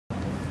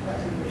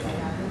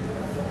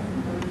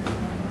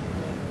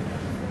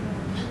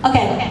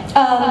Okay,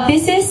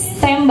 this is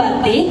stem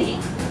batik.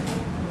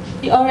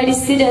 You already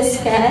see the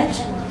sketch.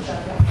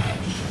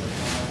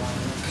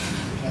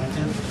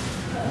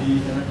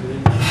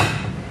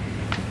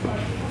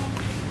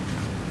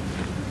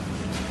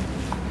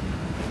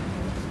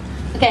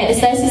 Okay, the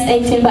size is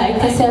 18 by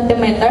 18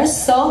 centimeters.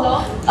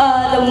 So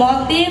the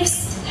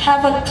motifs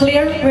have a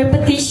clear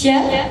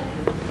repetition.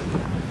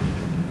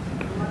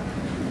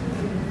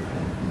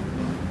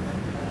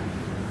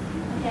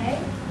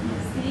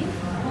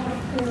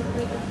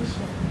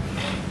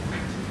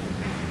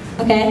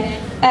 Okay,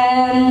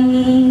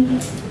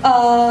 and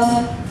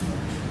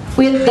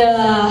with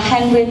the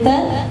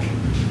handwritten.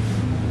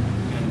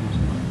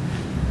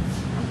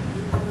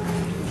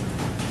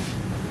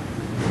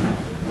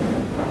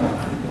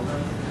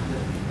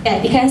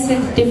 Yeah, you can see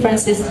the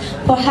differences.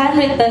 For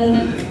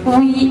handwritten,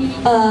 we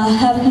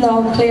have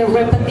no clear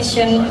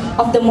repetition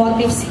of the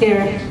motifs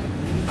here,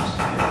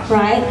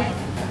 right?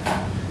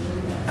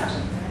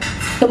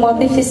 The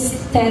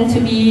motifs tend to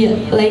be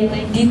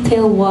like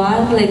detail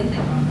one, like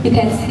you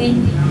can see.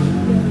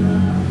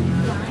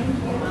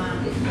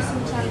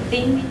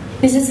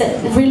 This is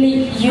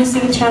really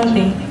using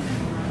chanting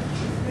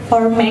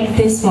for make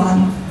this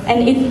one,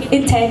 and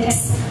it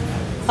takes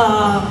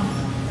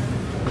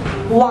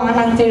 1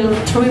 until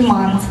 3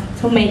 months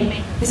to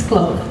make this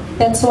cloth.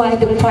 That's why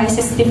the price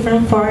is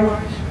different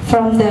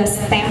from the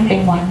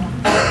stamping one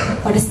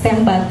or the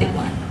stamp batik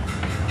one.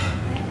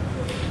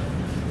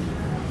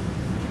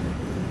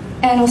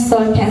 And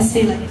also you can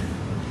see like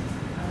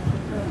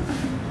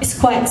it's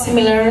quite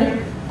similar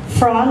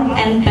front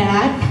and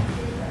back.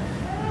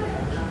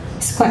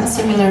 It's quite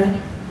similar.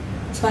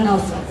 This one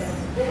also.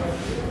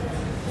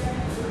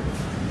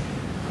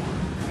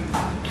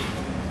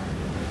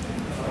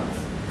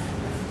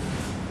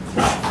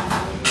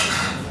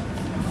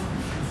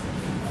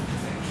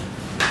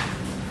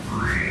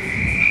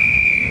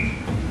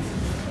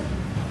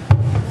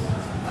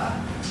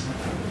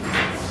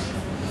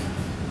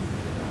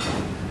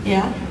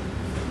 Yeah,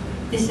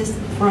 this is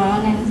the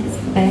front and this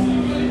is the back.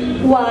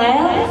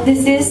 While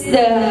this is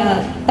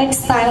the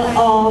textile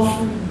of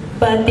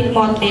batik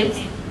motif,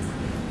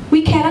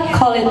 we cannot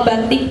call it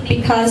batik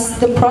because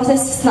the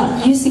process is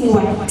not using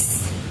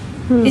wax.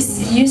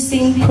 It's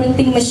using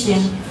printing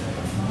machine.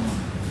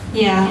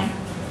 Yeah,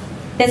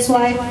 that's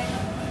why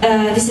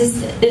this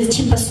is the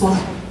cheapest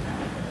one.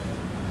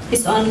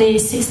 It's only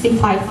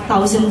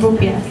 65,000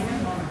 rupiah.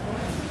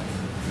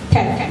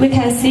 Okay, we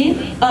can see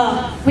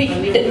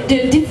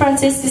the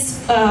differences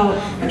is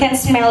we can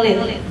smell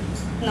it,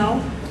 no?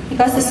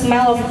 Because the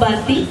smell of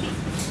batik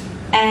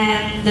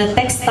and the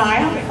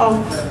textile of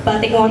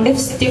batik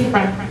motifs is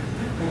different.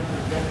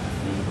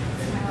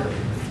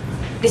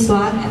 This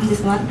one and this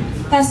one.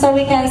 And so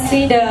we can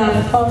see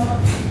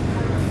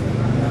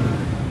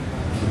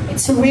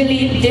it's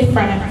really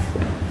different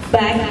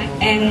back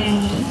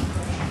and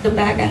the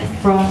back and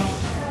front.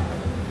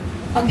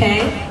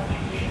 Okay.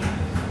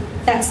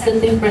 That's the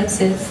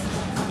differences.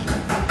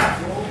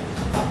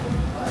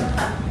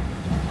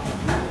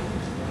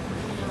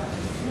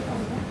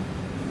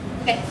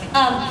 Okay.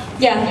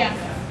 Yeah.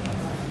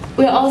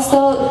 We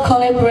also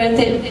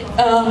collaborated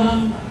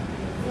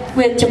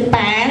with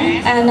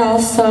Japan and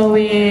also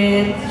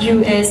with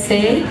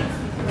USA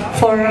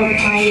for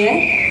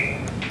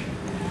hire.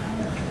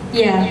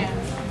 Yeah,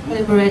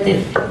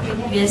 collaborated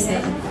with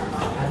USA.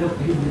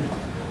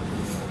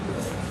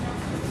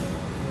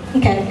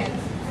 Okay.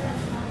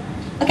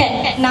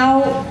 Okay,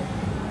 now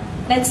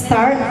let's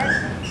start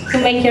to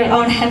make your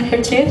own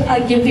handkerchief.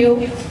 I'll give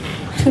you